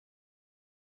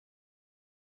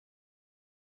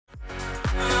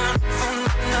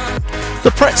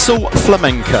The Pretzel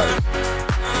Flamenco.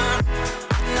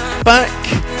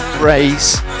 Back,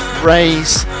 raise,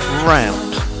 raise,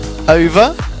 round,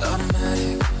 over,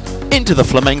 into the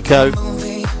flamenco,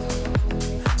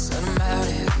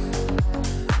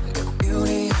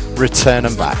 return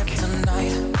and back.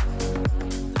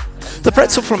 The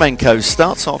Pretzel Flamenco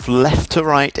starts off left to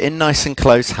right in nice and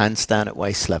close, hands down at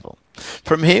waist level.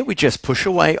 From here we just push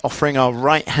away, offering our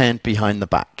right hand behind the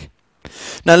back.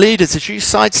 Now leaders, as you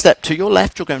sidestep to your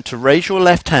left, you're going to raise your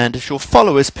left hand as your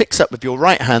followers picks up with your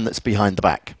right hand that's behind the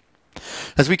back.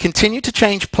 As we continue to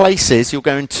change places, you're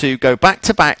going to go back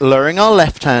to back, lowering our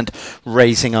left hand,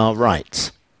 raising our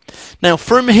right. Now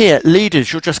from here,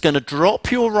 leaders, you're just going to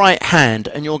drop your right hand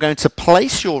and you're going to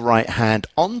place your right hand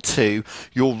onto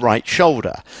your right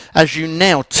shoulder as you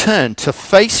now turn to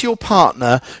face your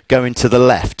partner, going to the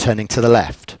left, turning to the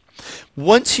left.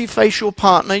 Once you face your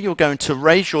partner, you're going to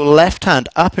raise your left hand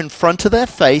up in front of their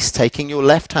face, taking your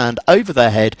left hand over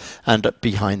their head and up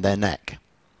behind their neck.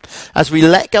 As we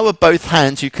let go of both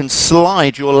hands, you can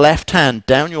slide your left hand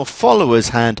down your follower's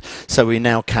hand, so we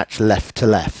now catch left to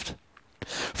left.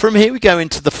 From here we go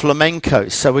into the flamenco,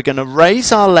 so we're going to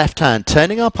raise our left hand,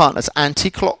 turning our partners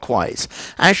anti-clockwise.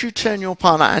 As you turn your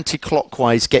partner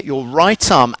anti-clockwise, get your right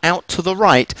arm out to the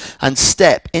right and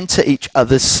step into each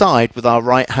other's side with our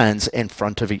right hands in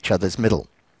front of each other's middle.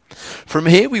 From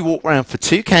here we walk round for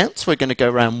 2 counts. We're going to go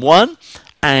round 1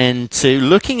 and 2,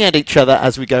 looking at each other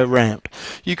as we go round.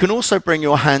 You can also bring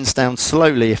your hands down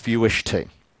slowly if you wish to.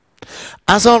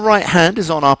 As our right hand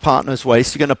is on our partner's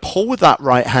waist, you're going to pull with that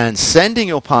right hand, sending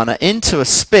your partner into a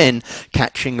spin,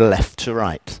 catching left to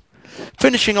right.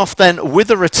 Finishing off then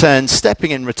with a return, stepping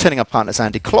in, returning our partners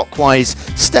anti-clockwise,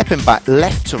 stepping back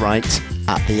left to right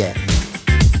at the end.